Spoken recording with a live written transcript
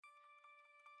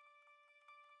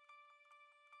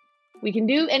We can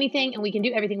do anything and we can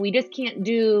do everything. We just can't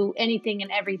do anything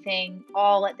and everything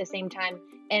all at the same time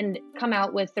and come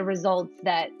out with the results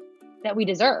that we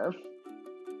deserve.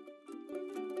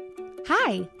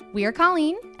 Hi, we are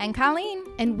Colleen and Colleen,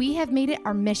 and we have made it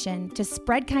our mission to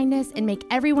spread kindness and make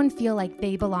everyone feel like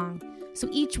they belong. So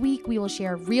each week we will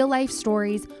share real life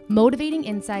stories, motivating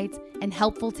insights, and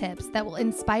helpful tips that will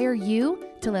inspire you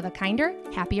to live a kinder,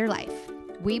 happier life.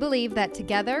 We believe that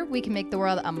together we can make the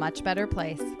world a much better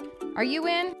place. Are you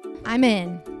in? I'm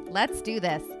in. Let's do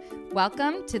this.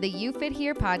 Welcome to the You Fit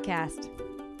Here podcast.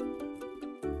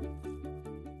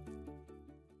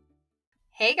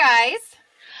 Hey guys.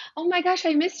 Oh my gosh,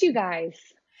 I missed you guys.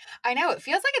 I know, it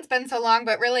feels like it's been so long,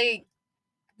 but really,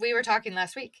 we were talking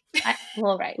last week.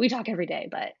 Right. We talk every day,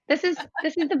 but this is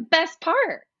the best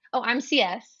part. Oh, I'm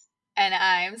CS. And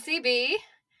I'm CB.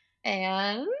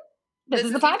 And this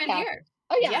is the You Fit podcast. Here.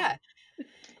 Oh, yeah.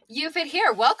 You Fit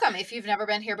Here. Welcome if you've never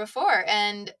been here before.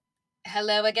 And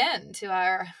hello again to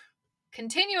our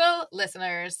continual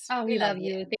listeners. Oh, we love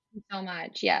you. Thank you so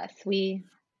much. Yes,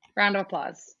 round of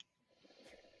applause.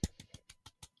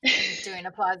 Doing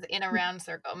applause in a round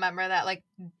circle. Remember that like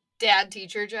dad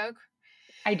teacher joke?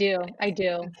 I do.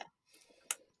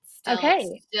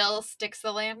 Still sticks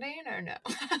the landing or no?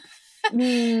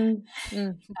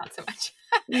 Not so much.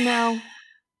 No.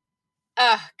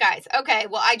 Guys, okay.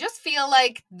 Well, I just feel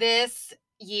like this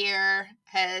year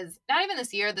not even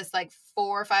this year, this like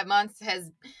 4 or 5 months has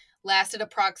lasted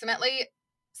approximately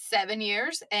 7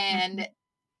 years, and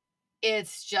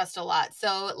it's just a lot.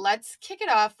 So let's kick it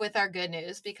off with our good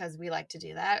news because we like to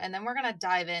do that. And then we're going to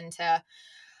dive into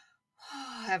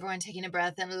everyone taking a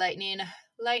breath and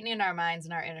lightening our minds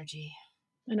and our energy.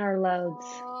 And our loads.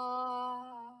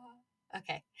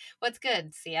 Okay. What's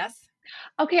good, CS?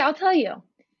 Okay, I'll tell you.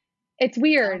 It's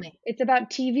weird. It's about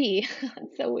TV.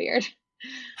 It's so weird.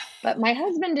 But my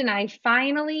husband and I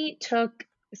finally took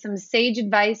some sage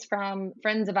advice from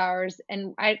friends of ours.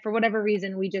 And for whatever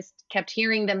reason, we just kept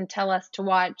hearing them tell us to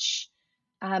watch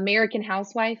American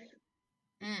Housewife.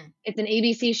 It's an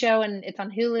ABC show and it's on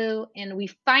Hulu. And we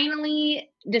finally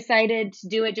decided to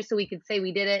do it just so we could say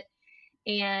we did it.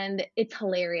 And it's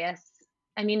hilarious.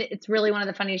 I mean, it's really one of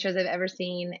the funniest shows I've ever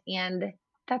seen. And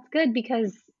that's good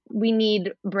because we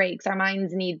need breaks. Our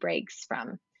minds need breaks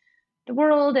from the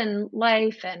world and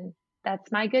life. And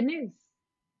that's my good news.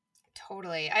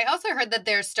 Totally. I also heard that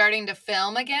they're starting to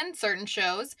film again, certain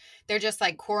shows. They're just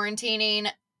like quarantining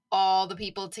all the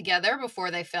people together before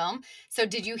they film. So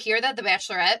did you hear that The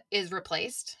Bachelorette is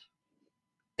replaced?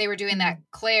 They were doing that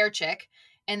Claire chick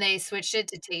and they switched it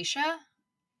to Tayshia.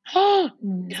 Oh,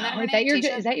 no.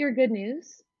 Is that your good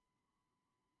news?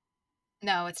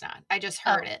 No, it's not. I just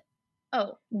heard it.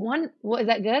 Oh, is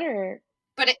that good or?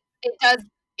 But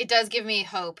it does give me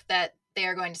hope that they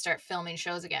are going to start filming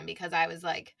shows again because I was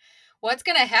like, what's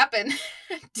going to happen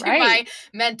to my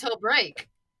mental break?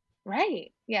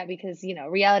 Right. Yeah, because,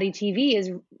 reality TV is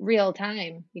real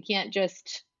time. You can't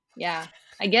just,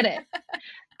 I get it.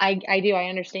 I do. I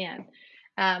understand.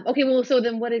 Okay, well, so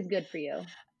then what is good for you?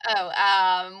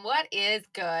 What is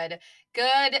good?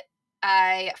 Good.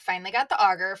 I finally got the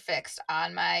auger fixed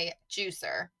on my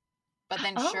juicer. But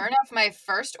then sure enough, my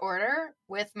first order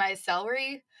with my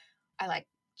celery, I like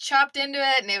chopped into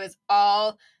it and it was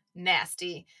all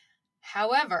nasty.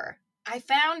 However, I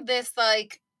found this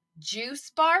like juice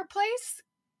bar place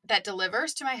that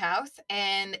delivers to my house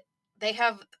and they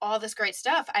have all this great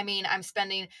stuff. I mean, I'm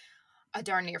spending a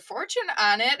darn near fortune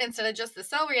on it instead of just the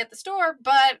celery at the store,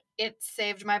 but it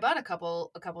saved my butt a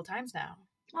couple times now.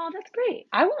 Oh, that's great.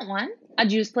 I want one. A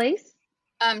juice place.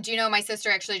 Do you know my sister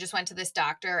actually just went to this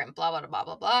doctor and blah, blah, blah,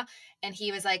 blah, blah. And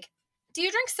he was like, do you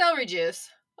drink celery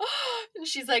juice? And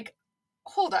she's like,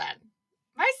 hold on.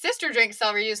 My sister drinks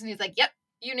celery juice. And he's like, yep,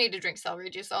 you need to drink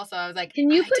celery juice also. I was like, can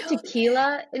you put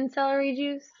tequila in celery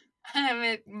juice?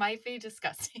 It might be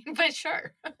disgusting, but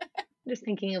sure. Just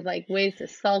thinking of like ways to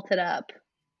salt it up.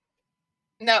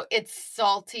 No, it's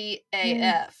salty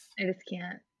AF. I just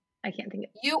can't. I can't think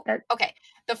of that. Okay.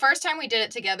 The first time we did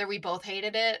it together, we both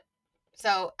hated it.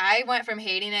 So I went from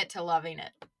hating it to loving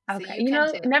it. Okay.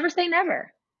 So never say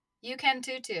never. You can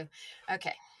too.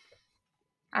 Okay.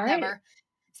 All right. Never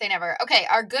say never. Okay.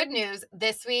 Our good news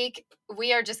this week,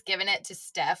 we are just giving it to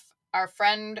Steph, our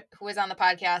friend who was on the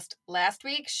podcast last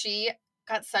week. She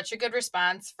got such a good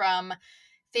response from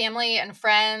family and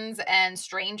friends and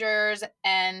strangers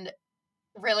and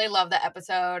really loved the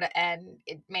episode. And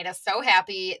it made us so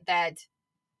happy that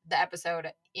the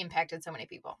episode impacted so many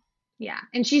people. Yeah.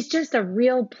 And she's just a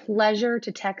real pleasure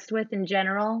to text with in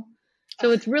general.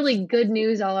 So it's really good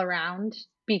news all around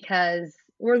because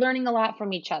we're learning a lot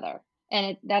from each other.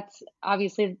 And that's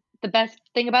obviously the best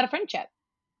thing about a friendship.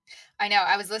 I know.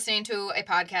 I was listening to a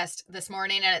podcast this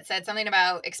morning and it said something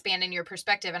about expanding your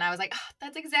perspective. And I was like, oh,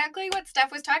 that's exactly what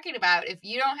Steph was talking about. If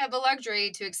you don't have the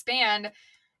luxury to expand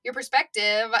your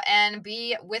perspective and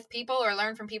be with people or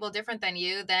learn from people different than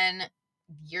you, then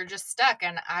you're just stuck.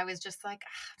 And I was just like,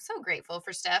 I'm so grateful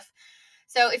for Steph.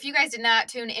 So if you guys did not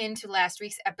tune into last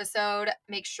week's episode,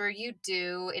 make sure you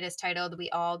do. It is titled We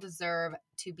All Deserve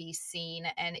to Be Seen.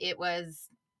 And it was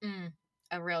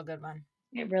a real good one.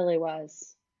 It really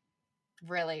was.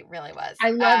 Really, really was.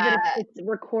 I love that it's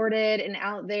recorded and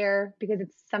out there because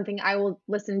it's something I will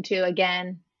listen to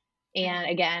again and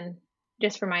again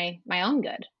just for my own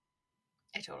good.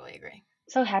 I totally agree.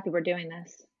 So happy we're doing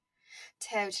this.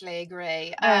 Totally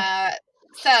agree.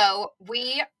 So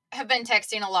we have been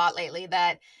texting a lot lately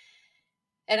that,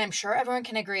 and I'm sure everyone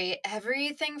can agree,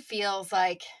 everything feels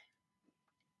like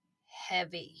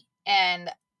heavy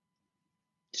and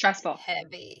stressful.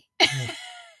 Heavy.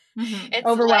 It's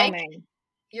overwhelming. Like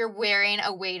you're wearing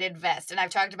a weighted vest. And I've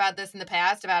talked about this in the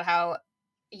past about how,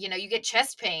 you know, you get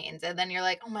chest pains and then you're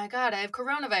like, oh my God, I have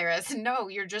coronavirus. No,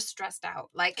 you're just stressed out.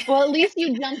 Like, well, at least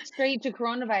you jumped straight to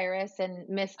coronavirus and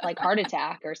missed like heart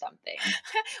attack or something.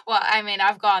 Well, I mean,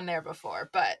 I've gone there before,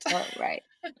 but right.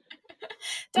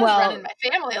 Does run in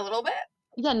my family a little bit.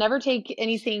 Yeah, never take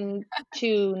anything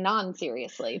too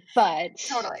non-seriously, but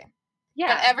totally.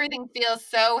 Yeah. But everything feels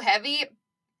so heavy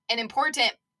and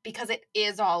important because it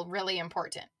is all really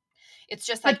important. It's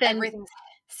just like everything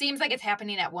seems like it's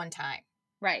happening at one time.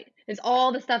 Right. There's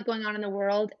all the stuff going on in the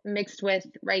world mixed with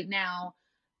right now,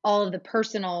 all of the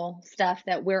personal stuff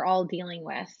that we're all dealing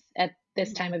with at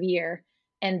this time of year.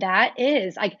 And that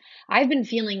is like, I've been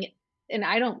feeling, and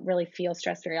I don't really feel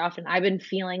stressed very often. I've been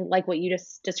feeling like what you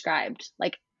just described,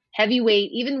 like heavy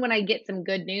weight, even when I get some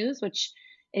good news, which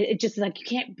it just like, you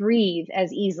can't breathe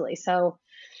as easily. So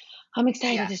I'm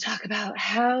excited to talk about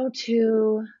how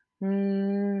to,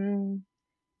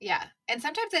 yeah. And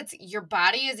sometimes it's your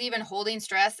body is even holding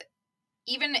stress.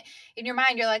 Even in your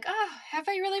mind, you're like, oh, have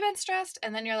I really been stressed?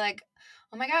 And then you're like,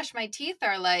 oh my gosh, my teeth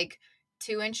are like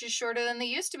 2 inches shorter than they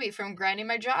used to be from grinding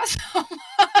my jaw so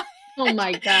much. Oh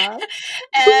my God.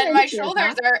 And my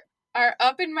shoulders are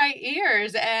up in my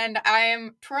ears and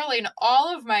I'm twirling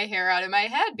all of my hair out of my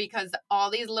head because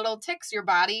all these little ticks your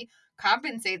body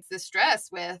compensates the stress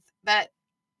with that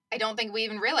I don't think we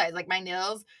even realize. Like my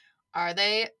nails, are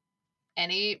they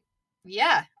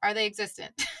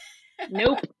existent?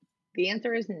 Nope. The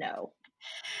answer is no.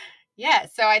 Yeah.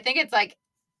 So I think it's like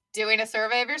doing a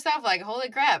survey of yourself, like, holy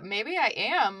crap, maybe I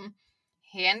am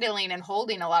handling and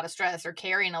holding a lot of stress or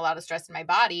carrying a lot of stress in my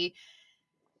body,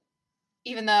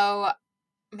 even though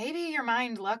maybe your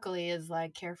mind luckily is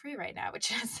like carefree right now,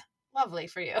 which is lovely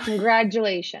for you.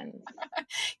 Congratulations.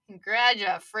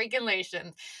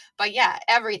 Congratulations. But yeah,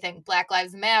 everything, Black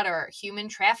Lives Matter, human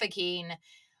trafficking,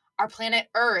 our planet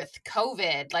Earth,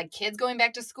 COVID, like kids going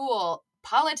back to school,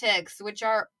 politics, which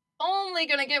are only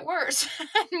going to get worse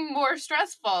and more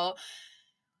stressful.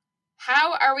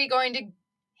 How are we going to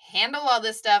handle all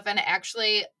this stuff and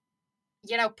actually,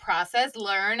 you know, process,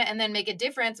 learn, and then make a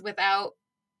difference without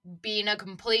being a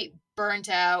complete burnt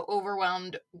out,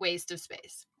 overwhelmed waste of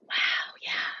space? Wow.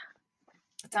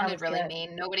 Yeah. It sounded really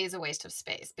mean. Nobody's a waste of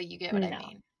space, but you get what I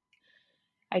mean.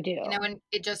 I do. You know, when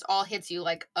it just all hits you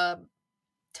like a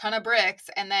ton of bricks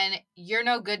and then you're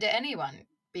no good to anyone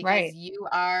because you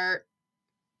are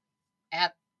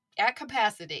at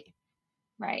capacity.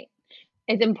 Right.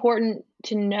 It's important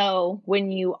to know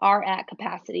when you are at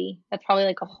capacity. That's probably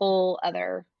like a whole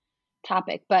other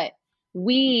topic, but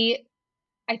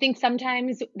I think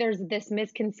sometimes there's this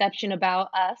misconception about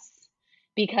us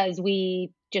because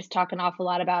we just talk an awful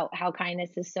lot about how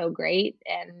kindness is so great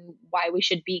and why we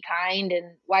should be kind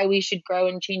and why we should grow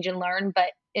and change and learn. But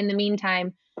in the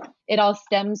meantime, it all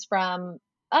stems from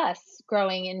us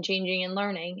growing and changing and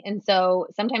learning. And so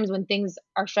sometimes when things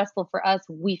are stressful for us,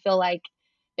 we feel like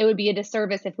it would be a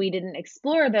disservice if we didn't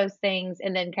explore those things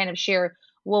and then kind of share,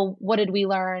 well, what did we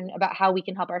learn about how we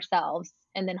can help ourselves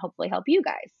and then hopefully help you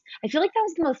guys. I feel like that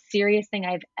was the most serious thing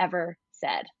I've ever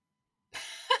said.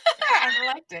 I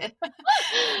liked it.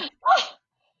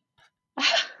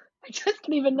 I just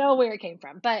don't even know where it came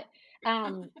from. But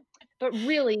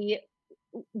really,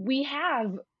 we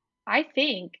have, I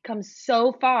think, come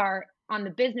so far on the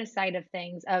business side of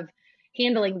things of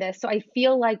handling this. So I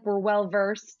feel like we're well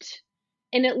versed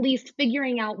in at least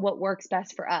figuring out what works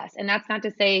best for us. And that's not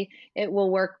to say it will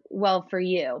work well for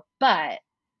you, but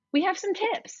we have some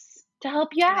tips to help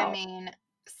you out. I mean,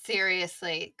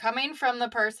 seriously, coming from the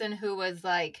person who was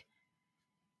like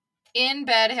in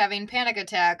bed having panic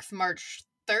attacks March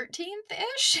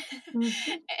 13th-ish. Mhm.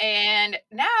 And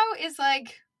now is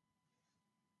like,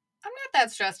 I'm not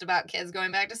that stressed about kids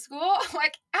going back to school.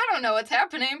 Like, I don't know what's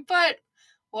happening, but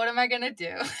what am I going to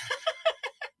do?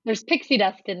 There's pixie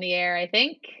dust in the air, I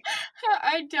think.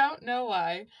 I don't know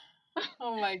why.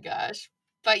 Oh my gosh.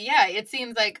 But yeah, it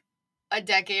seems like a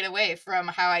decade away from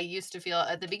how I used to feel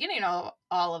at the beginning of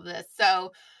all of this.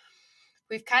 So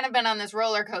we've kind of been on this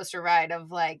roller coaster ride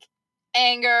of like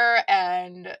anger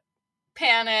and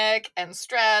panic and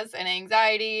stress and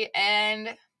anxiety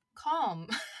and calm.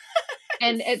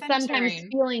 And it's sometimes Centering.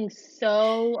 feeling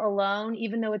so alone,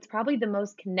 even though it's probably the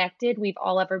most connected we've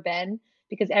all ever been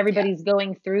because Yeah. everybody's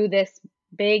going through this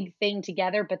big thing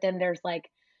together. But then there's like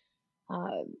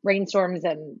rainstorms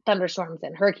and thunderstorms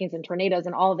and hurricanes and tornadoes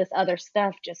and all this other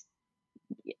stuff just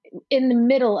in the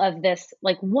middle of this.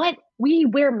 Like, what? We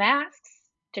wear masks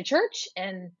to church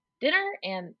and dinner.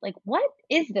 And like, what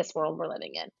is this world we're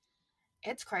living in?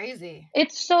 It's crazy.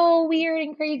 It's so weird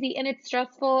and crazy and it's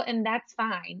stressful, and that's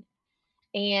fine.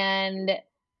 And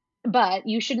but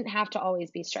you shouldn't have to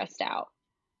always be stressed out.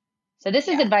 So this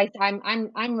is Yeah. advice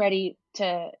I'm ready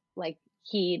to like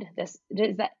heed this.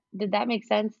 Did that make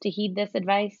sense to heed this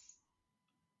advice?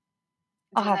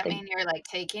 I'll Does have that to mean you're like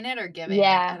taking it or giving it? I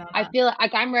yeah, don't I know. feel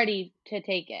like I'm ready to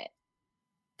take it.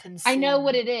 I know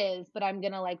what Consume. it is, but I'm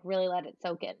gonna like really let it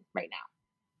soak in right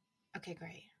Okay,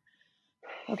 great.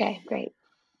 now. Okay, great.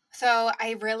 So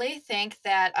I really think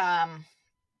that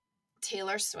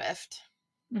Taylor Swift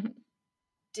Mhm.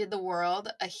 did the world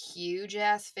a huge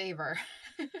ass favor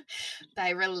by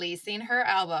releasing her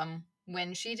album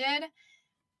when she did,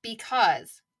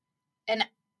 because, and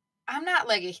I'm not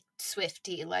like a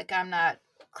Swiftie, like I'm not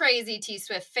crazy T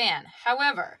Swift fan.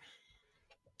 However,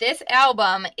 this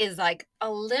album is like a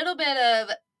little bit of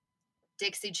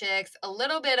Dixie Chicks, a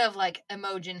little bit of like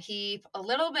Imogen Heap, a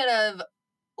little bit of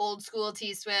old school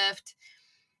T Swift,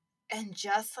 and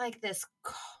just like this.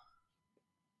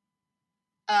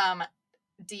 Um,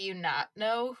 do you not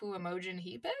know who Imogen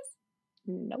Heap is?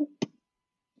 Nope.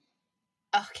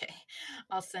 Okay,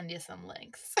 I'll send you some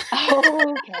links.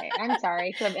 Okay, I'm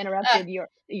sorry to have uh, interrupted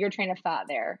your train of thought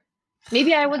there.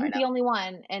 Maybe I no, I wasn't know. the only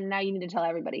one, and now you need to tell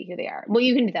everybody who they are. Well,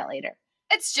 you can do that later.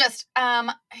 It's just,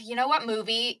 you know what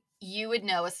movie you would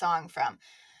know a song from?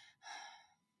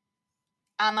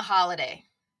 On the Holiday.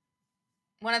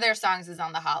 One of their songs is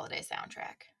on the Holiday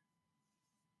soundtrack.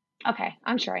 Okay,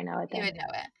 I'm sure I know it You then. would know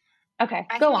it. Okay,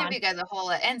 I go can give on. you guys a whole,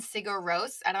 and Sigur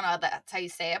Rós. I don't know if that's how you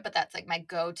say it, but that's like my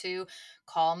go-to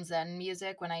calm Zen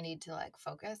music when I need to like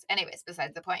focus. Anyways,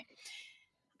 besides the point.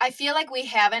 I feel like we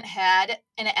haven't had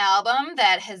an album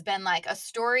that has been like a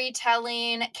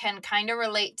storytelling, can kind of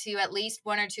relate to at least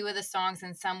one or two of the songs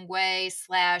in some way,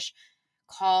 slash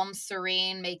calm,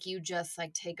 serene, make you just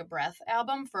like take a breath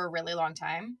album for a really long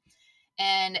time.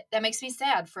 And that makes me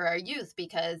sad for our youth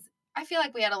because I feel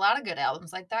like we had a lot of good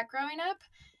albums like that growing up.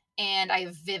 And I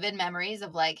have vivid memories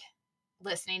of like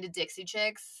listening to Dixie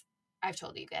Chicks. I've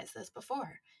told you guys this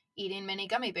before. Eating mini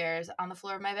gummy bears on the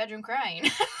floor of my bedroom crying.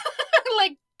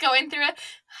 Like going through a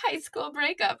high school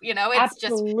breakup, it's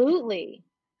just, Absolutely.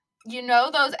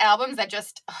 those albums that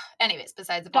just, anyways,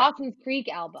 besides the point. Dawson's Creek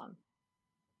album.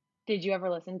 Did you ever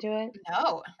listen to it?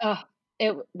 No.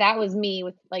 Oh, that was me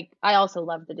with like I also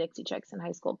loved the Dixie Chicks in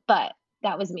high school, but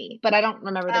that was me. But I don't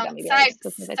remember the gummy bears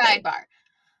specifically. Sidebar.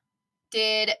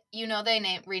 Did you know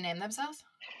they rename themselves?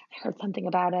 I heard something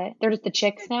about it. They're just the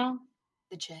Chicks now?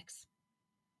 The Chicks.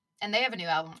 And they have a new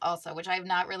album also, which I have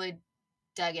not really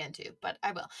dug into, but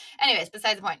I will. Anyways,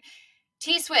 besides the point.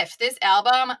 T Swift, this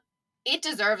album, it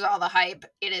deserves all the hype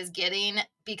it is getting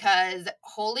because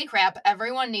holy crap,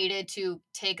 everyone needed to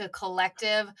take a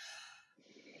collective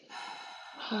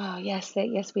Oh, yes,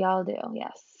 we all do.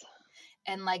 Yes.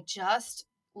 and like just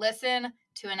listen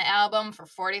to an album for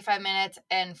 45 minutes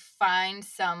and find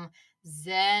some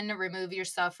zen, remove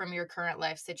yourself from your current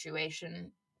life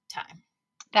situation time.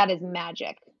 That is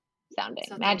magic sounding.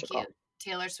 So thank you, Magical.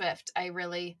 Taylor Swift. I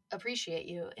really appreciate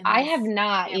you in I this have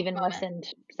not even moment. listened,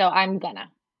 so I'm gonna.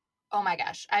 Oh my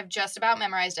gosh. I've just about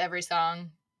memorized every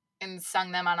song and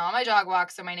sung them on all my jog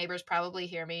walks, so my neighbors probably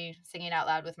hear me singing out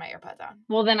loud with my AirPods on.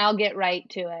 Well, then I'll get right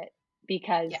to it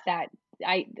because Yeah. that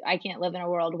I can't live in a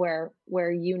world where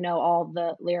you know all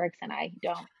the lyrics and I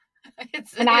don't.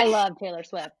 And I love Taylor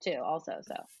Swift too, also.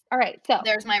 So, all right. So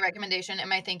there's my recommendation and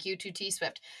my thank you to T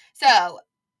Swift. So,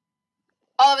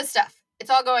 all of this stuff, it's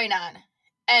all going on,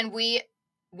 and we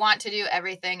want to do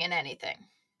everything and anything.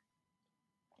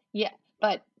 yeah,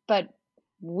 but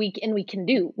we can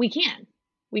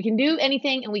do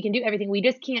anything and we can do everything. We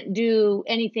just can't do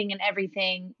anything and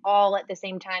everything all at the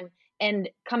same time and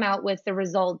come out with the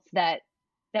results that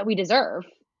that we deserve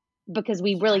because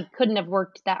we really couldn't have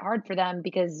worked that hard for them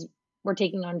because we're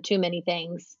taking on too many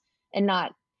things and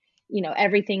not,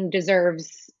 everything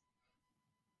deserves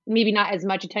maybe not as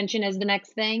much attention as the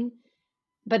next thing,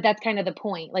 but that's kind of the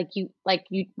point.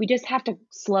 We just have to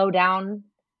slow down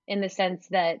in the sense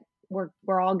that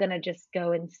we're all gonna just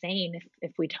go insane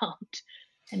if we don't.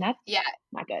 And that's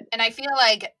not good. And I feel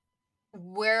like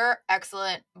we're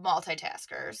excellent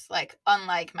multitaskers, like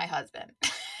unlike my husband.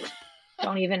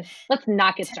 Let's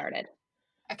not get started.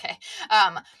 Okay.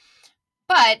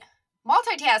 But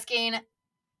multitasking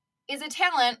is a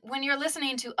talent when you're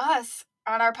listening to us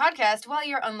on our podcast while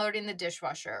you're unloading the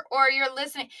dishwasher, or you're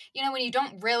listening, when you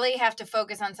don't really have to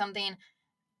focus on something.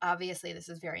 Obviously, this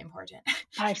is very important.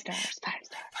 5 stars.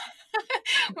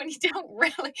 When you don't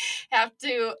really have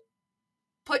to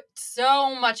put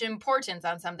so much importance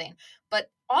on something. But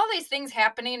all these things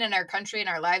happening in our country and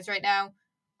our lives right now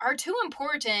are too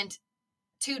important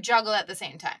to juggle at the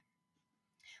same time.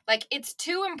 Like, it's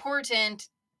too important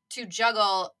to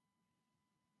juggle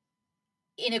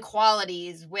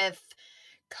inequalities with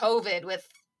COVID, with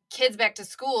kids back to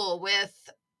school, with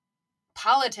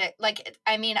politics.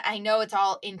 I know it's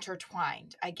all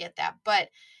intertwined. I get that. But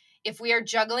if we are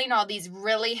juggling all these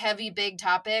really heavy, big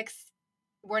topics,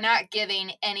 we're not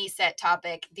giving any set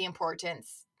topic the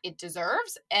importance it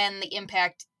deserves and the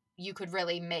impact you could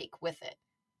really make with it.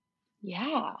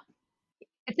 Yeah.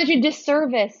 It's such a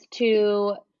disservice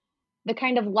to the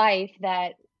kind of life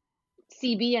that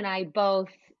CB and I both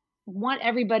want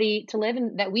everybody to live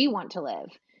and that we want to live,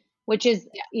 which is,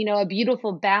 a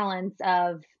beautiful balance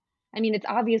of, it's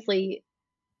obviously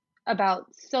about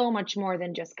so much more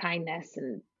than just kindness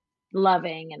and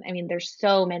loving. And there's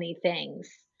so many things.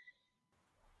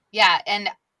 Yeah. And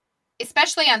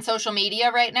especially on social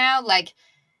media right now, like,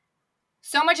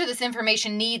 so much of this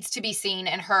information needs to be seen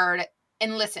and heard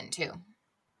and listened to.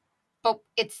 But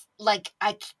it's like,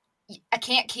 I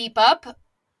can't keep up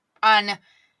on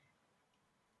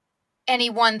any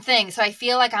one thing. So I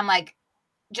feel like I'm like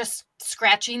just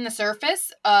scratching the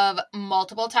surface of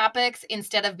multiple topics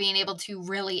instead of being able to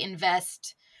really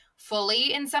invest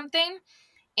fully in something.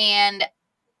 And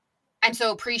I'm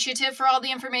so appreciative for all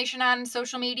the information on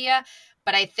social media,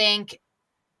 but I think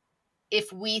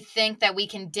if we think that we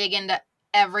can dig into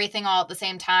everything all at the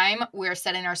same time, we're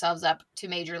setting ourselves up to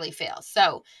majorly fail.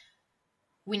 So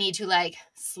we need to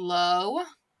slow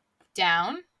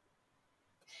down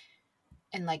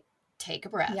and take a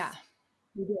breath. Yeah.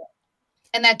 We do.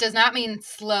 And that does not mean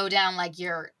slow down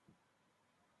your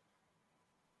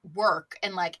work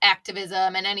and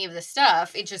activism and any of this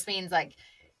stuff. It just means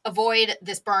avoid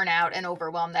this burnout and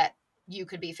overwhelm that you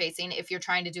could be facing if you're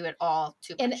trying to do it all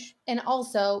too much. And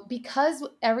also, because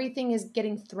everything is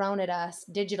getting thrown at us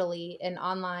digitally and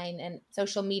online and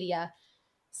social media,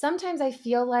 sometimes I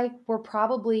feel like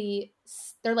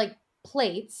they're like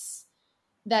plates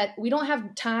that we don't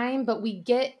have time, but we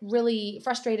get really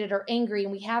frustrated or angry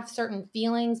and we have certain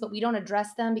feelings, but we don't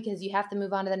address them because you have to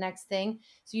move on to the next thing.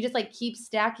 So you just keep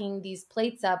stacking these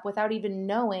plates up without even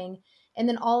knowing. And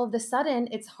then all of a sudden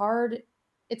it's hard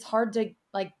to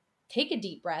take a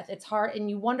deep breath. It's hard. And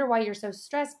you wonder why you're so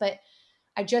stressed. But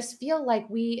I just feel like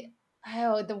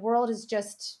the world is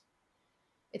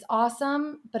it's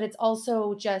awesome, but it's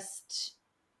also just,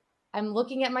 I'm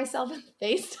looking at myself in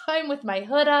FaceTime with my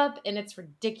hood up and it's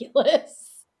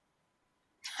ridiculous.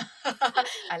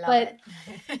 I love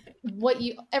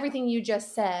it. Everything you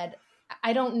just said,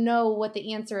 I don't know what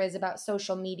the answer is about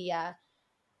social media.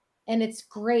 And it's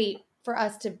great for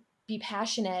us to be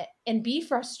passionate and be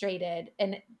frustrated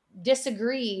and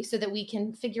disagree so that we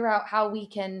can figure out how we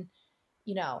can,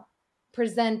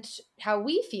 present how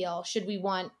we feel, should we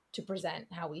want to present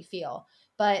how we feel.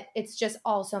 But it's just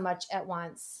all so much at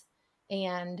once.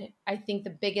 And I think the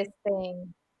biggest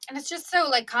thing, and it's just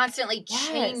so constantly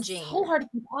changing, so hard to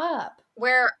keep up,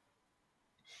 where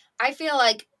I feel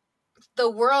like the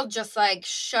world just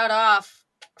shut off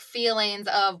feelings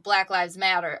of Black Lives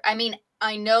Matter.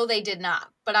 I know they did not,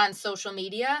 but on social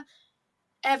media,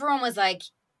 everyone was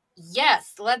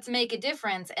yes, let's make a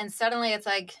difference. And suddenly it's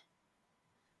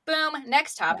boom,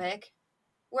 next topic. Yeah.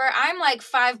 Where I'm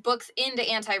 5 books into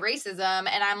anti-racism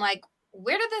and I'm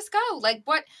where did this go?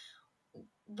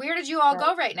 Where did you all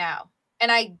go right now? And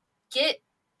I get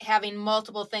having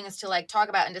multiple things to like talk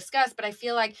about and discuss, but I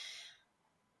feel like,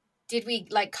 did we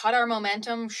like cut our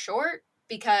momentum short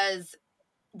because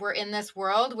we're in this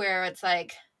world where it's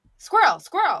like squirrel,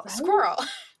 squirrel, right? Squirrel,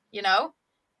 you know,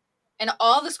 and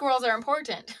all the squirrels are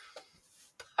important.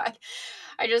 But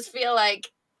I just feel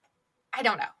like, I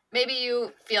don't know, maybe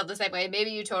you feel the same way,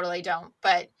 maybe you totally don't,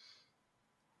 but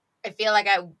I feel like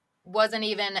I wasn't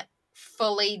even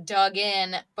fully dug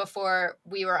in before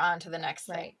we were on to the next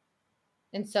thing. Right.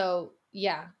 And so,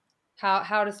 yeah,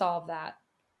 how to solve that?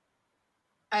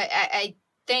 I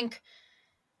think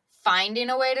finding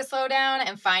a way to slow down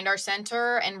and find our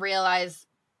center and realize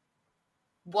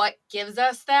what gives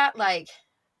us that like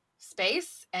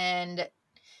space and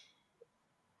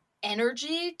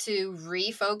energy to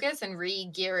refocus and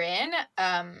re-gear in.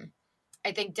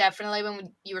 I think definitely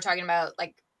when you were talking about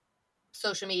like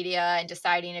social media and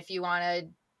deciding if you want to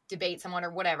debate someone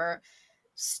or whatever,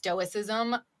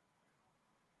 stoicism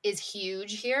is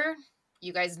huge here.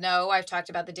 You guys know I've talked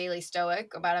about the Daily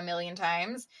Stoic about 1 million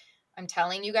times. I'm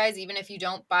telling you guys, even if you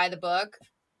don't buy the book,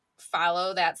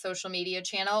 follow that social media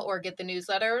channel or get the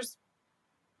newsletters.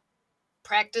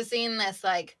 Practicing this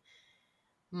like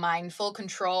mindful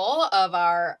control of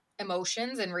our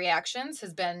emotions and reactions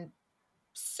has been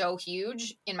so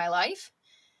huge in my life.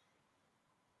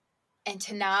 And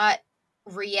to not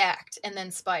react and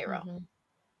then spiral. Mm-hmm.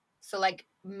 So like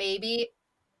maybe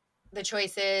the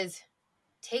choice is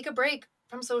take a break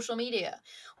from social media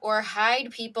or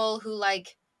hide people who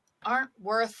like aren't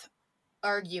worth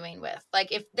arguing with.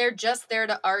 Like if they're just there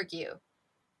to argue,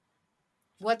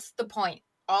 what's the point?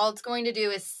 All it's going to do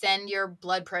is send your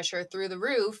blood pressure through the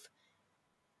roof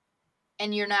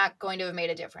and you're not going to have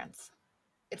made a difference.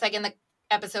 It's like in the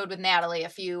episode with Natalie a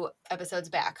few episodes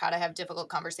back, how to have difficult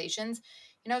conversations.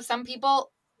 You know, some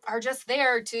people are just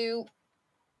there to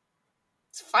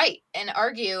fight and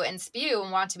argue and spew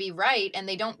and want to be right, and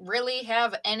they don't really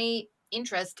have any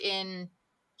interest in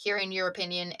hearing your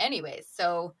opinion anyways.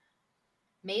 So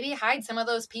maybe hide some of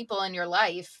those people in your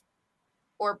life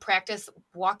or practice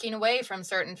walking away from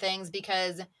certain things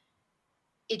because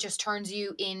it just turns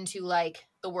you into like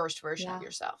the worst version of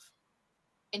yourself.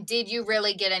 And did you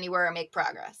really get anywhere or make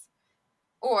progress?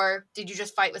 Or did you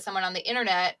just fight with someone on the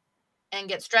internet and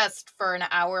get stressed for an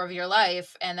hour of your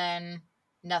life and then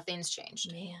nothing's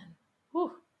changed? Man.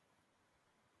 Whew.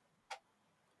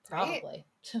 Probably.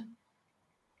 Right?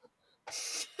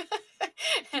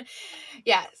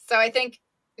 Yeah. So I think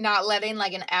not letting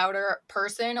like an outer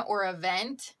person or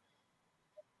event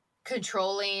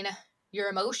controlling your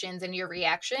emotions and your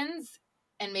reactions.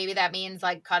 And maybe that means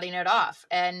like cutting it off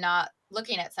and not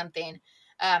looking at something.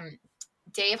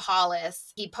 Dave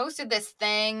Hollis, he posted this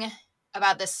thing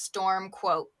about this storm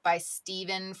quote by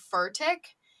Stephen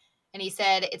Furtick. And he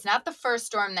said, it's not the first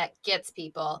storm that gets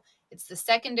people. It's the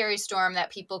secondary storm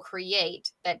that people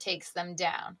create that takes them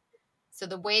down. So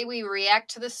the way we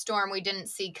react to the storm we didn't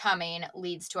see coming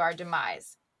leads to our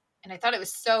demise. And I thought it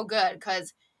was so good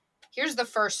because here's the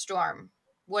first storm,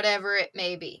 whatever it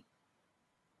may be.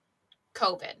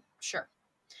 COVID, sure.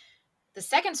 The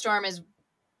second storm is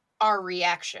our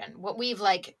reaction, what we've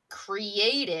like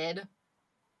created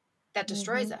that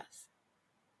destroys us.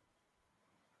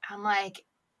 I'm like,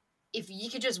 if you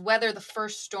could just weather the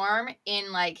first storm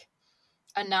in like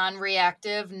a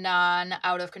non-reactive,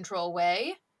 non-out of control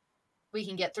way, we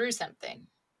can get through something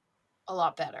a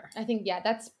lot better. I think, yeah,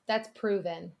 that's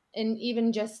proven. And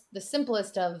even just the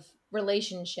simplest of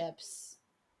relationships,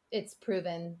 it's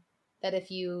proven that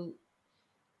if you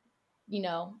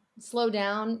slow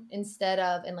down instead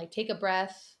of, and like take a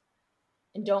breath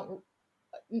and don't,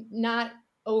 not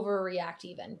overreact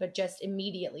even, but just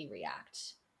immediately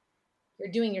react, you're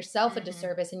doing yourself a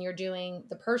disservice and you're doing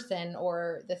the person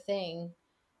or the thing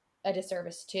a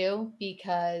disservice too,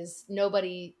 because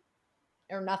nobody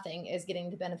or nothing is getting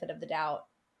the benefit of the doubt,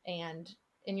 and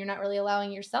you're not really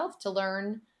allowing yourself to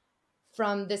learn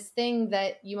from this thing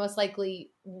that you most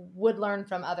likely would learn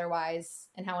from otherwise.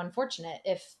 And how unfortunate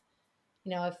if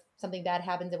something bad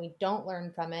happens and we don't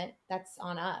learn from it, that's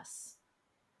on us.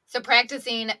 So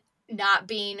practicing not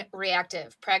being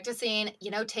reactive, practicing,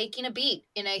 taking a beat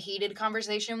in a heated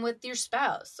conversation with your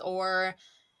spouse. Or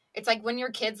it's like when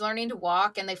your kid's learning to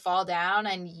walk and they fall down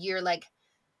and you're like,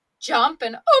 jump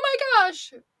and oh my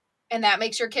gosh, and that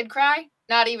makes your kid cry.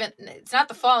 It's not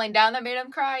the falling down that made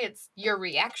them cry, it's your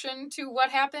reaction to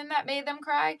what happened that made them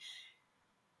cry.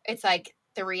 It's like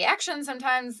the reaction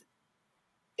sometimes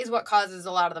is what causes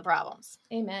a lot of the problems.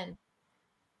 Amen.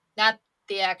 Not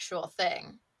the actual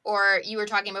thing. Or you were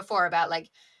talking before about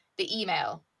like the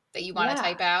email that you want to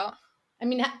type out. I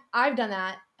mean, I've done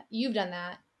that. You've done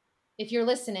that. If you're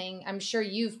listening, I'm sure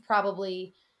you've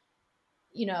probably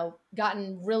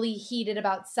gotten really heated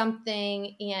about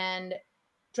something and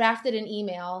drafted an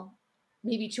email,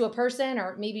 maybe to a person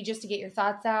or maybe just to get your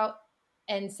thoughts out,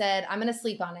 and said, I'm going to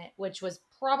sleep on it, which was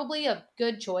probably a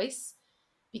good choice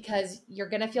because you're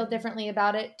going to feel differently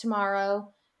about it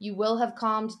tomorrow. You will have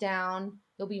calmed down.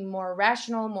 You'll be more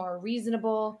rational, more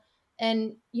reasonable.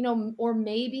 And, or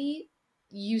maybe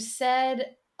you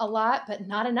said a lot, but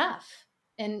not enough.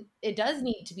 And it does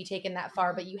need to be taken that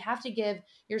far, but you have to give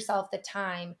yourself the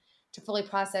time to fully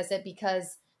process it,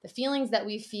 because the feelings that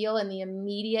we feel in the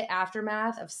immediate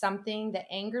aftermath of something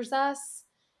that angers us,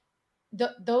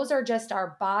 those are just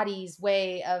our body's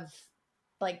way of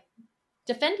like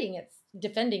defending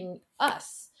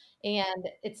us. And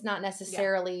it's not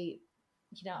necessarily,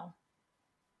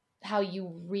 how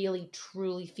you really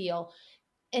truly feel.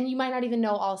 And you might not even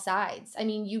know all sides. I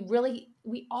mean,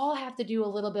 we all have to do a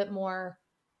little bit more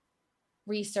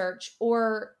research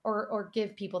or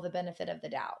give people the benefit of the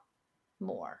doubt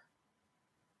more.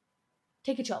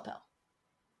 Take a chill pill.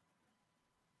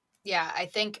 Yeah, I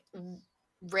think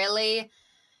really,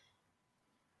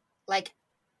 like,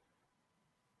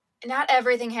 not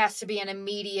everything has to be an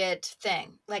immediate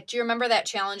thing. Like, do you remember that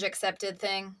challenge accepted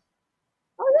thing?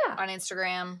 Oh, yeah. On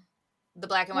Instagram, the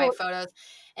black and white photos.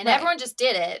 And everyone just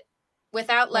did it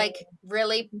without like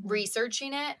really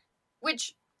researching it,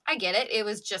 which I get it. It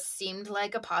was just seemed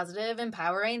like a positive,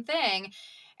 empowering thing.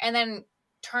 And then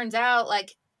turns out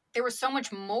like there was so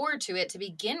much more to it to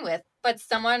begin with. But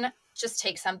someone just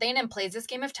takes something and plays this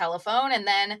game of telephone, and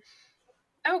then,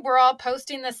 oh, we're all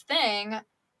posting this thing,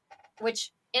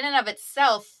 which in and of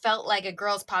itself felt like a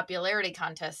girls' popularity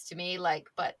contest to me. Like,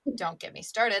 but don't get me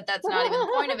started. That's not even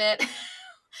the point of it.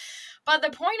 But the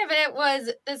point of it was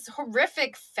this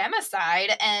horrific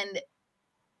femicide, and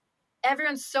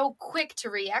everyone's so quick to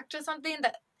react to something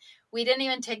that we didn't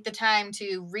even take the time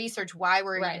to research why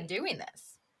we're even doing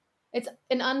this. It's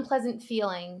an unpleasant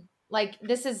feeling. Like,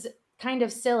 this is kind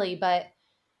of silly, but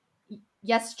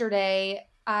yesterday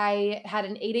I had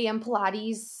an 8 a.m.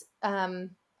 Pilates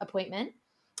appointment,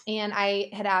 and I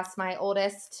had asked my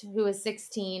oldest, who is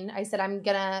 16, I said, I'm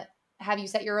going to have you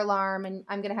set your alarm and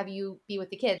I'm going to have you be with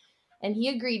the kids. And he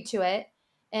agreed to it.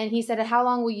 And he said, how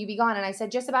long will you be gone? And I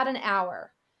said, just about an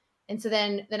hour. And so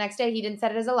then the next day he didn't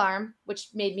set his alarm, which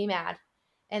made me mad.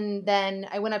 And then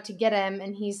I went up to get him,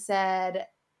 and he said,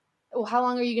 well, how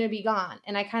long are you going to be gone?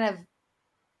 And I kind of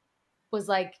was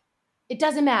like, it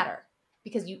doesn't matter,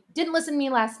 because you didn't listen to me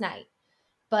last night.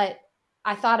 But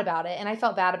I thought about it, and I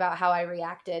felt bad about how I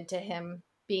reacted to him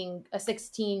being a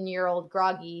 16-year-old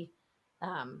groggy.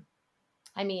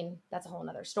 I mean, that's a whole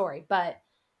nother story, but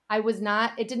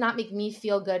it did not make me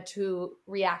feel good to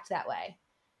react that way.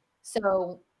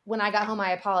 So when I got home,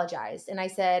 I apologized. And I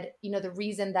said, the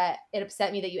reason that it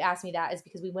upset me that you asked me that is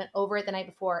because we went over it the night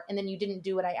before, and then you didn't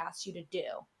do what I asked you to do.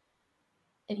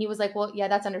 And he was like, well, yeah,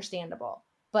 that's understandable.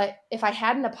 But if I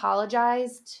hadn't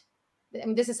apologized, I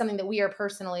mean, this is something that we are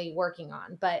personally working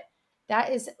on, but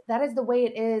that is the way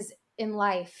it is in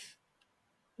life,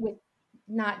 with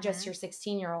not just your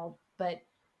 16-year-old, but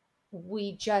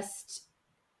we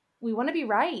want to be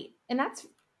right. And that's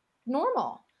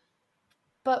normal.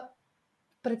 But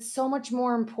it's so much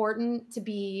more important to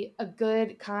be a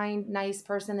good, kind, nice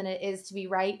person than it is to be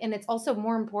right. And it's also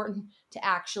more important to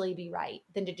actually be right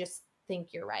than to just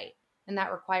think you're right. And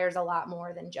that requires a lot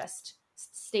more than just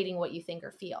stating what you think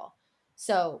or feel.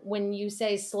 So when you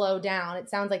say slow down, it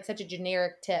sounds like such a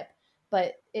generic tip,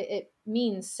 but it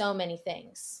means so many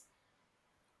things.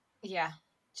 Yeah.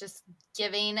 Just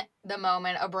giving the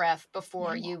moment a breath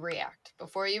before you react,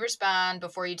 before you respond,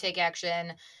 before you take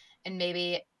action, and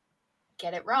maybe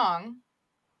get it wrong.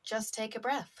 Just take a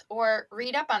breath, or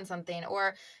read up on something,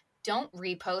 or don't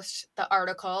repost the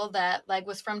article that like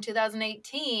was from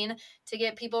 2018 to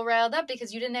get people riled up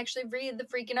because you didn't actually read the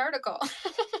freaking article.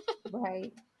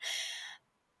 Right.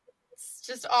 It's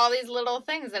just all these little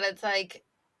things that it's like,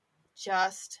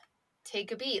 just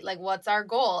take a beat. Like, what's our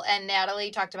goal? And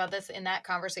Natalie talked about this in that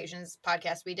Conversations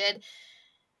podcast we did.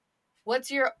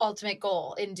 What's your ultimate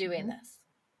goal in doing this?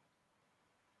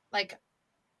 Like,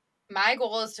 my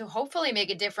goal is to hopefully make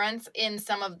a difference in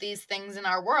some of these things in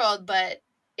our world, but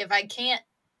if I can't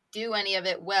do any of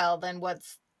it well, then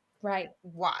what's right?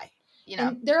 Why?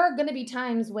 And there are going to be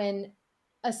times when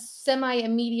a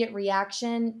semi-immediate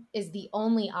reaction is the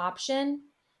only option.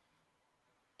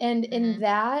 And in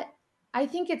that, I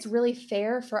think it's really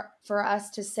fair for us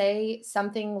to say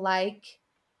something like,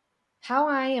 how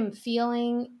I am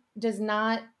feeling does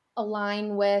not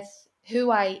align with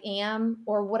who I am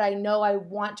or what I know I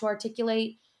want to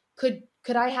articulate. Could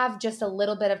I have just a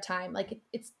little bit of time? Like,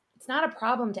 it's not a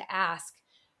problem to ask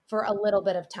for a little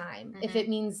bit of time if it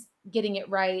means getting it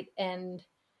right and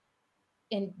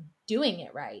doing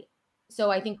it right. So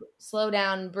I think slow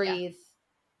down, breathe,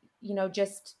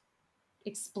 just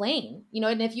explain,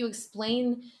 and if you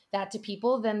explain that to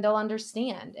people, then they'll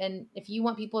understand. And if you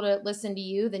want people to listen to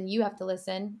you, then you have to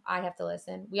listen. I have to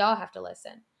listen. We all have to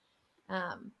listen.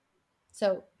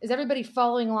 So is everybody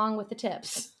following along with the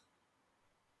tips?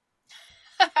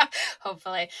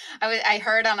 Hopefully. I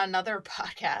heard on another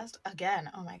podcast, again,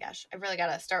 oh my gosh, I really got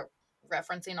to start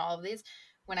referencing all of these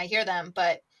when I hear them,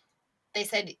 but they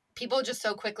said people just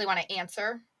so quickly want to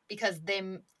answer because they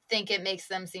think it makes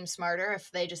them seem smarter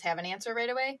if they just have an answer right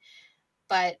away.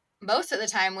 But most of the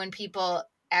time when people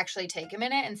actually take a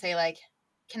minute and say, like,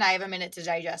 can I have a minute to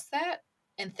digest that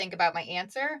and think about my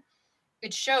answer?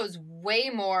 It shows way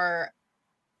more,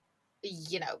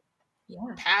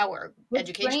 power,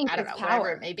 education, I don't know,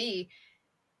 whatever it may be.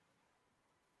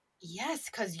 Yes,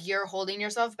 because you're holding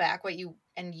yourself back,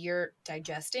 and you're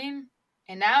digesting.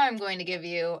 And now I'm going to give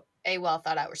you a well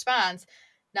thought out response,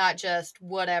 not just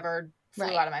whatever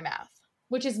flew out of my mouth.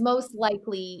 Which is most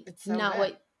likely not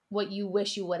what you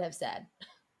wish you would have said.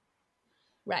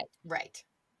 Right.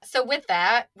 So with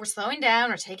that, we're slowing down,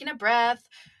 we're taking a breath,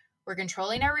 we're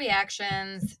controlling our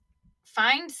reactions.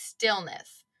 Find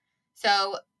stillness.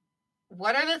 So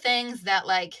what are the things that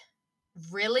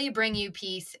really bring you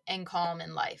peace and calm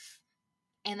in life?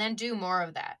 And then do more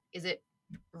of that. Is it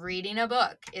reading a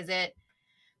book? Is it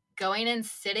going and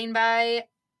sitting by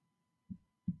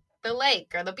the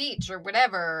lake or the beach or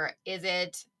whatever? Is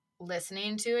it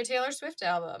listening to a Taylor Swift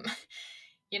album?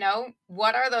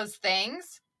 What are those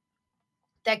things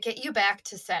that get you back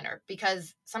to center?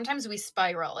 Because sometimes we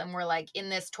spiral and we're in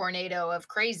this tornado of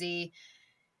crazy.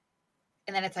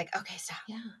 And then it's okay, stop.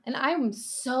 Yeah. And I'm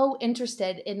so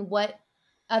interested in what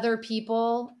other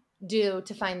people do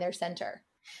to find their center.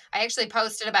 I actually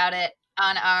posted about it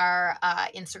on our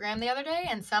Instagram the other day,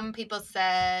 and some people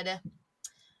said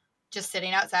just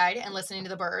sitting outside and listening to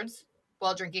the birds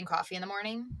while drinking coffee in the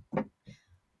morning.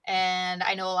 And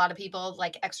I know a lot of people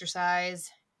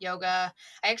exercise, yoga.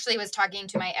 I actually was talking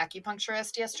to my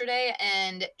acupuncturist yesterday,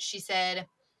 and she said,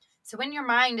 so when your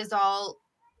mind is all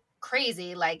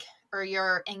crazy, or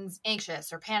you're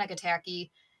anxious or panic attacky,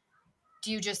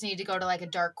 do you just need to go to a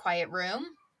dark, quiet room?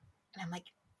 And I'm like,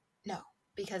 no,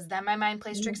 because then my mind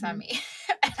plays tricks on me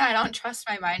and I don't trust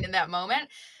my mind in that moment.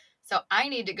 So I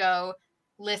need to go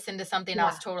listen to something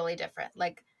else totally different.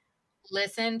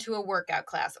 Listen to a workout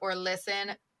class or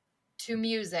listen to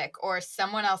music or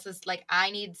someone else's,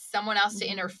 I need someone else to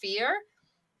interfere,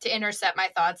 to intercept my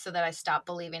thoughts so that I stop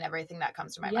believing everything that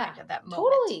comes to my mind at that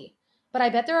moment. Totally. But I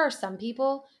bet there are some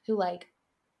people who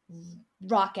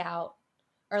rock out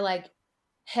or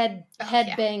head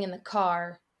bang in the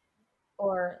car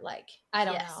or I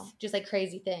don't know, just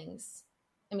crazy things.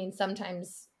 I mean,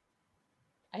 sometimes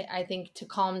I think to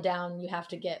calm down, you have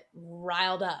to get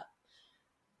riled up.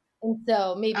 And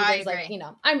so maybe there's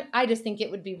I just think it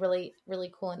would be really,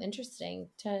 really cool and interesting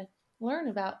to learn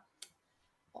about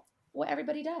what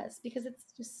everybody does, because it's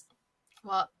just.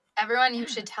 Well, everyone, you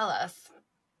should tell us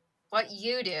what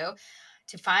you do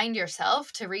to find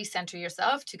yourself, to recenter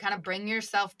yourself, to kind of bring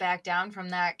yourself back down from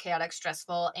that chaotic,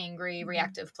 stressful, angry,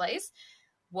 reactive place.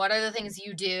 What are the things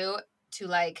you do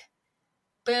to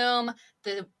boom,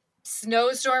 the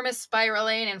snowstorm is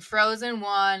spiraling in Frozen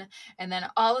 1, and then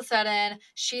all of a sudden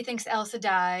she thinks Elsa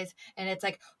dies, and it's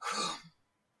whew,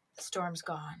 the storm's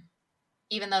gone.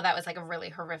 Even though that was a really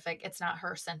horrific, it's not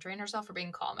her centering herself or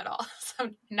being calm at all. So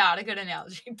not a good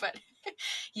analogy, but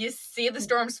you see the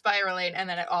storm spiraling and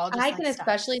then it all just I can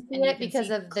especially see it because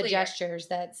of clear. The gestures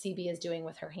that CB is doing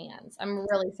with her hands. I'm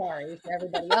really sorry for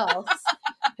everybody else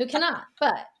who cannot,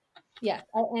 but yes.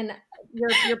 And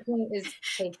your point is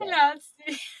taken.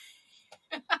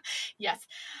 Yes.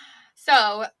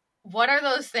 So what are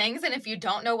those things? And if you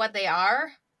don't know what they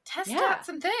are, test out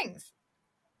some things.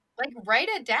 Write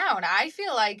it down. I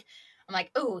feel I'm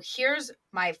oh, here's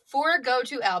my 4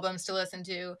 go-to albums to listen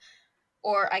to,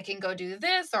 or I can go do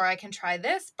this, or I can try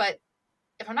this. But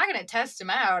if I'm not going to test them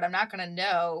out, I'm not going to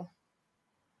know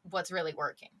what's really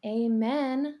working.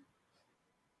 Amen.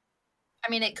 I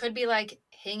mean, it could be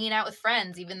hanging out with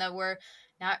friends, even though we're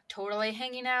not totally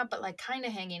hanging out, but kind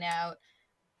of hanging out,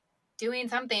 doing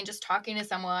something, just talking to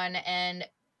someone, and,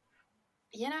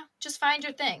 just find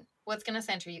your thing. What's going to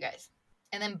center you guys?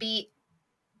 And then be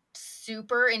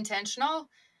super intentional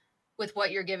with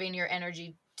what you're giving your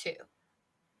energy to.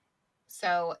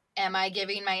 So am I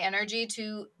giving my energy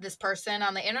to this person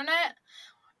on the internet?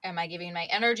 Am I giving my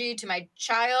energy to my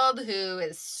child who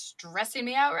is stressing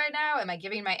me out right now? Am I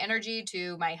giving my energy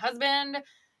to my husband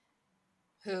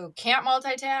who can't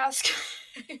multitask?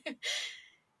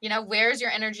 Where's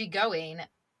your energy going?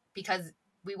 Because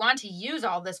we want to use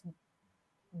all this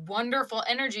wonderful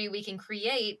energy we can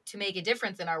create to make a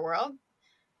difference in our world.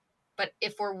 But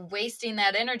if we're wasting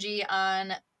that energy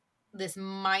on this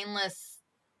mindless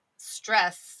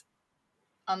stress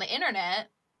on the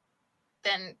internet,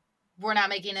 then we're not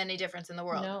making any difference in the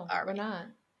world. No, are we? We're not.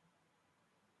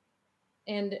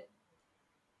 And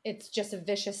it's just a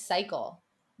vicious cycle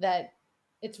that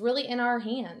it's really in our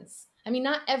hands. I mean,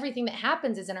 not everything that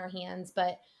happens is in our hands,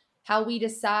 but how we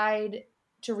decide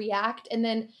to react. And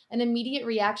then an immediate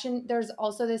reaction, there's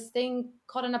also this thing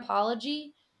called an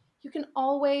apology. You can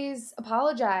always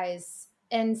apologize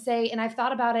and say, and I've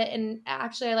thought about it, and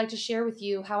actually I'd like to share with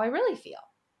you how I really feel.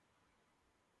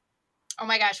 Oh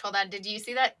my gosh, hold on. Did you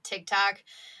see that TikTok?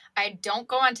 I don't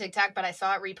go on TikTok, but I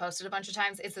saw it reposted a bunch of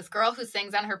times. It's this girl who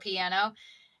sings on her piano,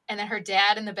 and then her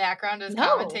dad in the background is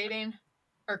commenting.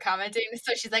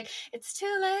 So she's like, it's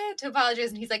too late to apologize.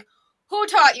 And he's like, who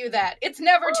taught you that? It's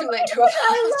never too late to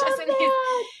apologize. And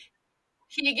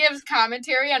he gives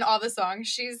commentary on all the songs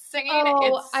she's singing.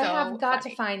 Oh, it's so I have got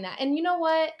funny. to find that. And you know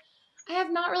what? I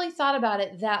have not really thought about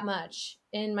it that much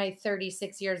in my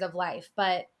 36 years of life,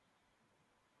 but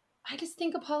I just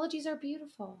think apologies are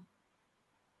beautiful.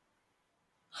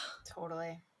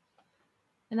 Totally.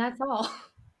 And that's all.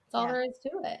 That's all there is to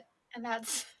it. And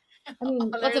that's... I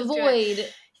mean, let's avoid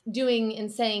doing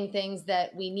and saying things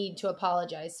that we need to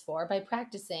apologize for by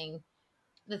practicing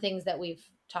the things that we've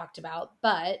talked about.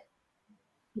 But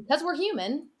because we're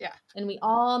human, and we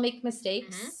all make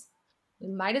mistakes, we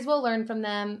might as well learn from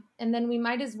them, and then we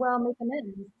might as well make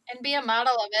amends. And be a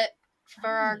model of it for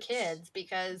our kids,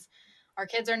 because our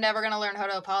kids are never going to learn how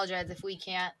to apologize if we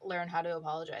can't learn how to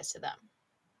apologize to them.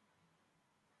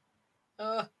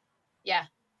 Yeah.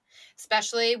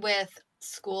 Especially with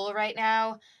school right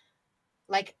now.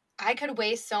 Like, I could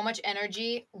waste so much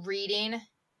energy reading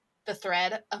the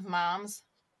thread of moms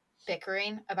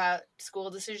bickering about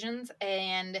school decisions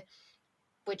and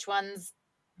which one's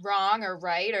wrong or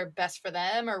right or best for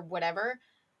them or whatever.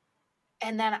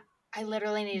 And then I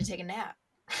literally need to take a nap.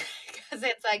 Because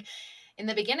it's like, in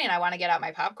the beginning, I want to get out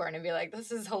my popcorn and be like,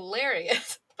 this is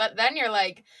hilarious. But then you're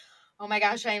like, oh my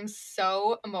gosh, I am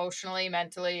so emotionally,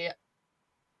 mentally,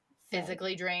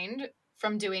 physically drained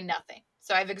from doing nothing.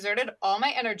 So I've exerted all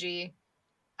my energy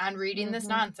on reading this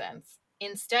nonsense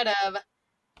instead of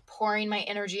pouring my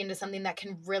energy into something that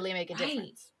can really make a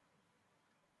difference.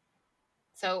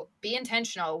 So be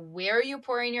intentional. Where are you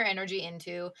pouring your energy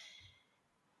into?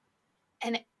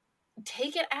 And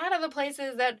take it out of the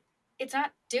places that it's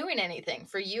not doing anything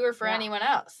for you or for anyone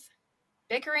else.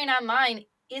 Bickering online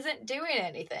isn't doing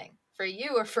anything for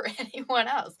you or for anyone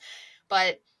else.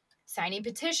 But signing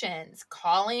petitions,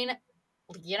 calling,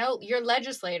 your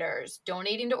legislators,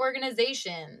 donating to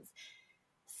organizations,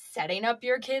 setting up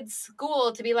your kids'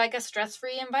 school to be like a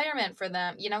stress-free environment for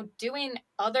them, doing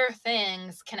other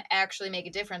things can actually make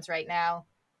a difference right now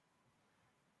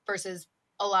versus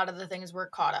a lot of the things we're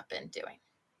caught up in doing.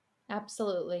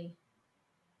 Absolutely.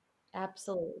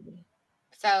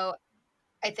 So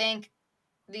I think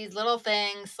these little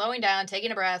things, slowing down,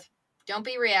 taking a breath, don't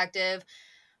be reactive,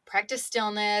 practice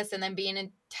stillness, and then being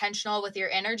intentional with your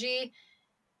energy.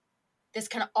 This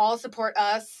can all support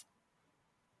us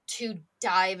to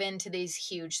dive into these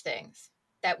huge things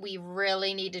that we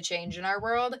really need to change in our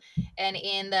world. And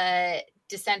in the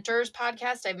Dissenters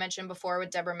podcast I've mentioned before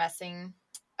with Deborah Messing,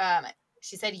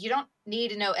 she said, you don't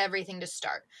need to know everything to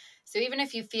start. So even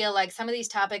if you feel like some of these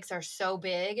topics are so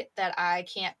big that I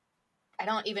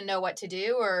don't even know what to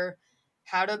do or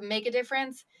how to make a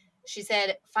difference, she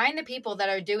said, find the people that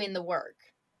are doing the work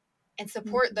and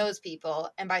support those people.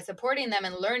 And by supporting them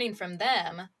and learning from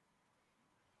them,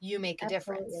 you make a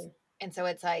difference. And so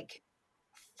it's like,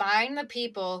 find the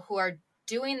people who are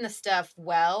doing the stuff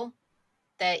well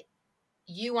that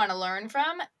you want to learn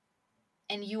from,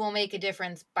 and you will make a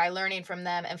difference by learning from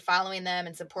them and following them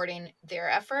and supporting their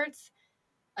efforts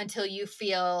until you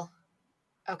feel,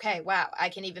 okay, wow, I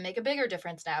can even make a bigger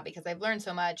difference now because I've learned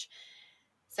so much.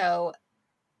 So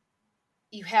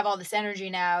you have all this energy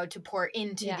now to pour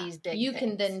into these big things. You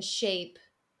can then shape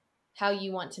how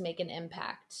you want to make an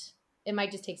impact. It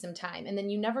might just take some time. And then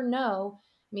you never know.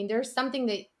 I mean, there's something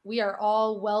that we are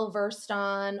all well-versed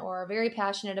on or very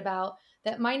passionate about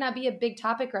that might not be a big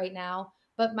topic right now,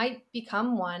 but might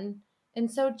become one.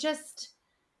 And so just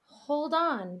hold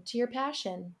on to your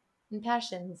passion and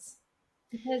passions.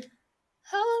 Because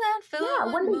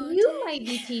one day you might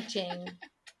be teaching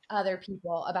other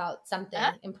people about something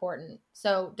important.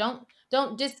 So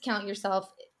don't discount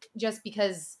yourself just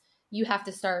because you have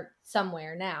to start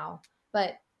somewhere now.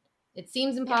 But it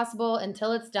seems impossible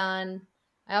until it's done.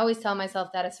 I always tell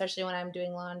myself that, especially when I'm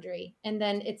doing laundry. And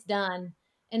then it's done.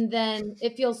 And then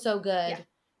it feels so good. Yeah.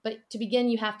 But to begin,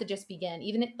 you have to just begin.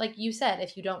 Even if, like you said,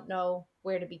 if you don't know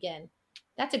where to begin,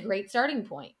 that's a great starting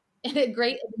point and a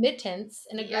great admittance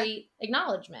and a great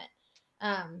acknowledgement.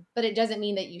 But it doesn't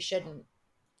mean that you shouldn't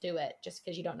do it just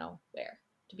because you don't know where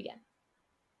to begin.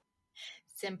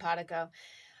 Simpatico.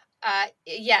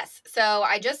 Yes. So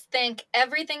I just think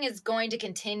everything is going to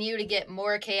continue to get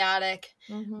more chaotic,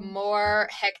 more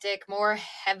hectic,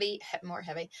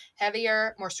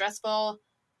 heavier, more stressful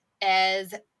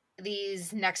as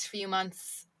these next few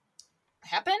months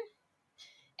happen.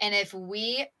 And if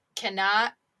we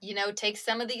cannot, take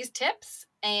some of these tips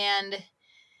and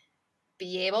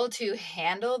be able to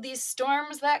handle these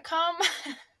storms that come,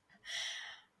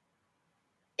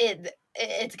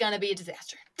 it's going to be a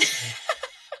disaster.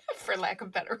 For lack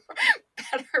of better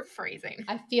phrasing.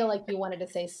 I feel like you wanted to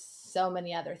say so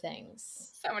many other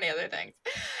things.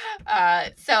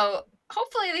 So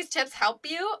hopefully these tips help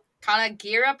you kind of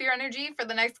gear up your energy for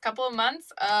the next couple of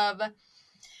months of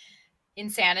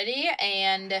insanity.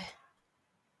 And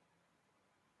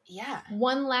yeah.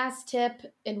 One last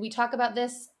tip, and we talk about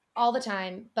this all the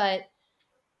time, but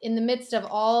in the midst of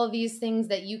all of these things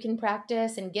that you can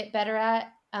practice and get better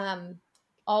at,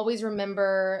 always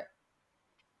remember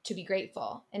to be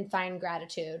grateful and find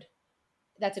gratitude.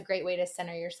 That's a great way to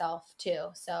center yourself too.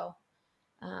 So,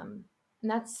 and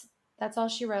that's all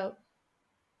she wrote.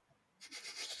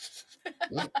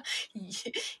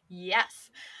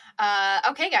 Yes.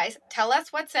 Okay, guys, tell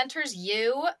us what centers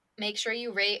you. Make sure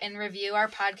you rate and review our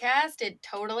podcast. It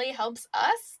totally helps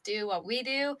us do what we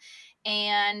do.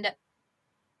 And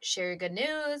share your good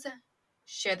news.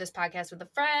 Share this podcast with a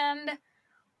friend.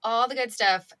 All the good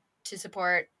stuff to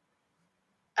support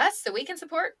us so we can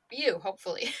support you,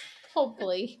 hopefully.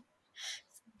 Hopefully.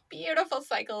 Beautiful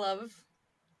cycle of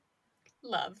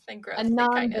love and growth. A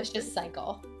non-vicious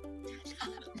cycle.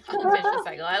 Non-vicious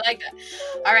cycle. I like that.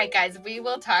 All right, guys, we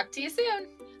will talk to you soon.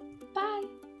 Bye.